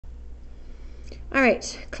All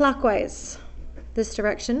right, clockwise, this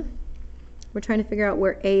direction. We're trying to figure out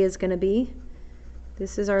where A is going to be.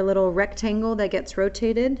 This is our little rectangle that gets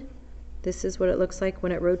rotated. This is what it looks like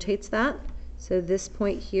when it rotates that. So this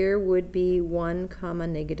point here would be 1,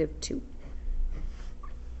 -2.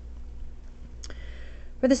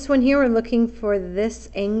 For this one here, we're looking for this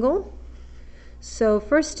angle. So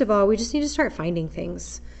first of all, we just need to start finding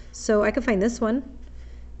things. So I could find this one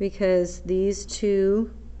because these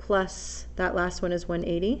two plus that last one is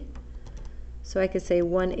 180. So I could say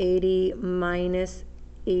 180 minus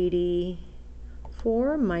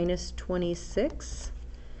 84 minus 26,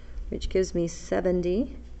 which gives me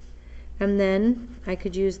 70. And then I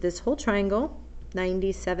could use this whole triangle,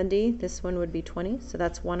 90, 70. This one would be 20, so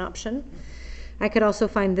that's one option. I could also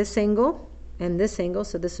find this angle and this angle,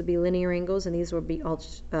 so this would be linear angles, and these would be all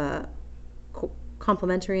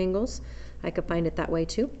complementary angles. I could find it that way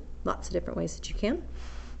too. Lots of different ways that you can.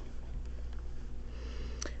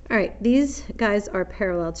 All right, these guys are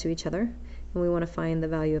parallel to each other, and we want to find the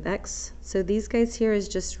value of x. So these guys here is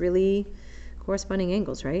just really corresponding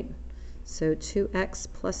angles, right? So 2x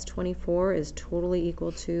plus 24 is totally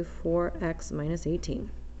equal to 4x minus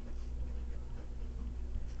 18.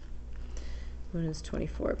 What is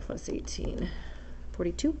 24 plus 18?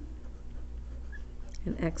 42.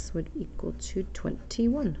 And x would equal to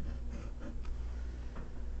 21.